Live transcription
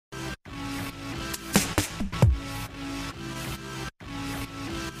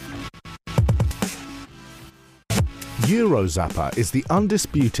Eurozappa is the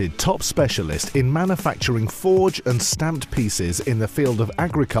undisputed top specialist in manufacturing forged and stamped pieces in the field of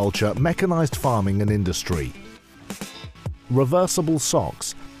agriculture, mechanized farming and industry. Reversible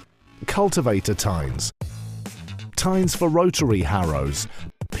socks, cultivator tines, tines for rotary harrows,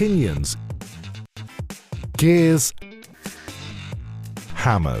 pinions, gears,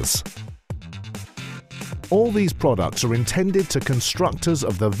 hammers. All these products are intended to constructors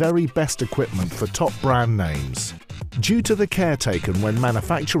of the very best equipment for top brand names. Due to the care taken when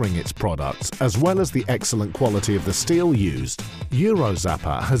manufacturing its products, as well as the excellent quality of the steel used,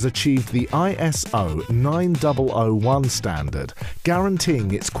 Eurozappa has achieved the ISO 9001 standard,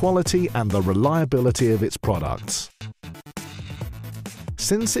 guaranteeing its quality and the reliability of its products.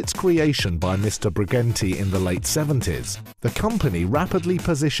 Since its creation by Mr. Brighenti in the late 70s, the company rapidly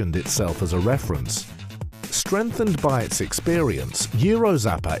positioned itself as a reference. Strengthened by its experience,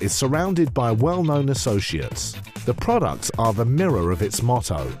 Eurozappa is surrounded by well-known associates. The products are the mirror of its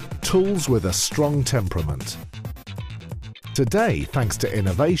motto, tools with a strong temperament. Today, thanks to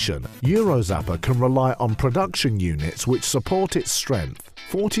innovation, Eurozappa can rely on production units which support its strength,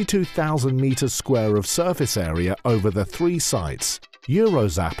 42,000 meters square of surface area over the 3 sites,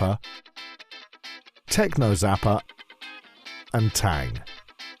 Eurozappa, Technozappa and Tang.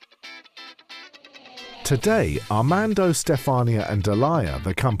 Today, Armando, Stefania and Delia,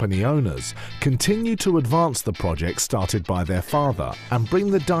 the company owners, continue to advance the project started by their father and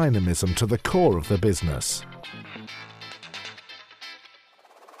bring the dynamism to the core of the business.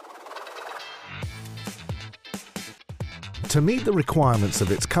 To meet the requirements of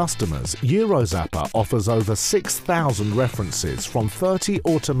its customers, Eurozappa offers over 6,000 references from 30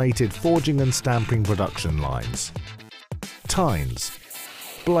 automated forging and stamping production lines. Tines,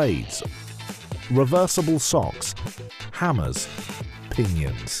 blades, reversible socks, hammers,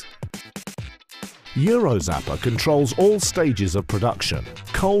 pinions. Eurozappa controls all stages of production: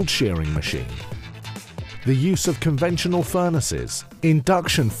 cold shearing machine, the use of conventional furnaces,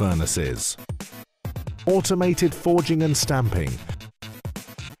 induction furnaces, automated forging and stamping,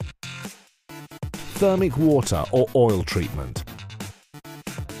 thermic water or oil treatment,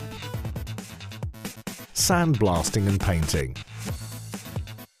 sandblasting and painting.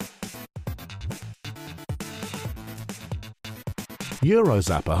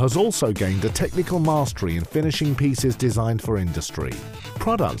 Eurozappa has also gained a technical mastery in finishing pieces designed for industry.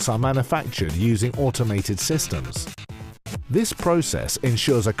 Products are manufactured using automated systems. This process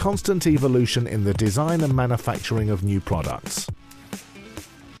ensures a constant evolution in the design and manufacturing of new products.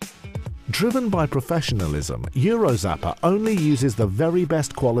 Driven by professionalism, Eurozappa only uses the very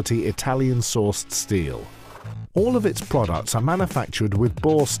best quality Italian-sourced steel. All of its products are manufactured with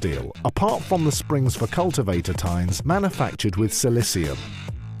bore steel, apart from the springs for cultivator tines manufactured with silicium.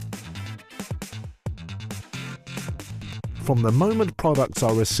 From the moment products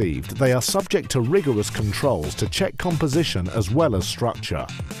are received, they are subject to rigorous controls to check composition as well as structure.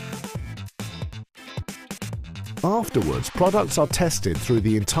 Afterwards, products are tested through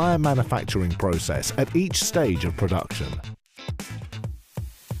the entire manufacturing process at each stage of production.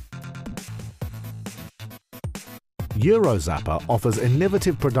 Eurozappa offers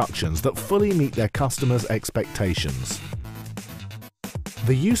innovative productions that fully meet their customers' expectations.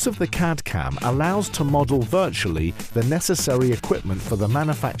 The use of the CAD/CAM allows to model virtually the necessary equipment for the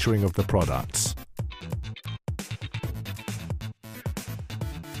manufacturing of the products.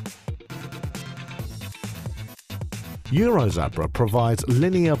 Eurozappa provides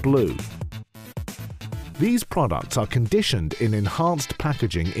linear blue. These products are conditioned in enhanced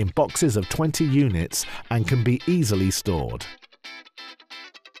packaging in boxes of 20 units and can be easily stored.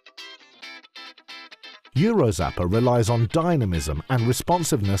 Eurozappa relies on dynamism and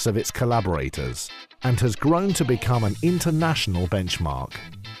responsiveness of its collaborators and has grown to become an international benchmark.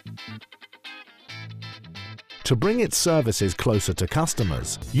 To bring its services closer to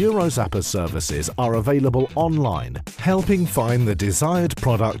customers, Eurozappa's services are available online, helping find the desired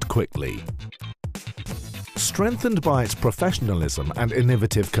product quickly. Strengthened by its professionalism and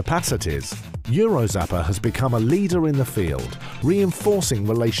innovative capacities, Eurozappa has become a leader in the field, reinforcing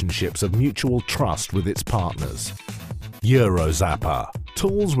relationships of mutual trust with its partners. Eurozappa,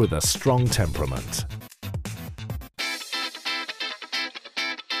 tools with a strong temperament.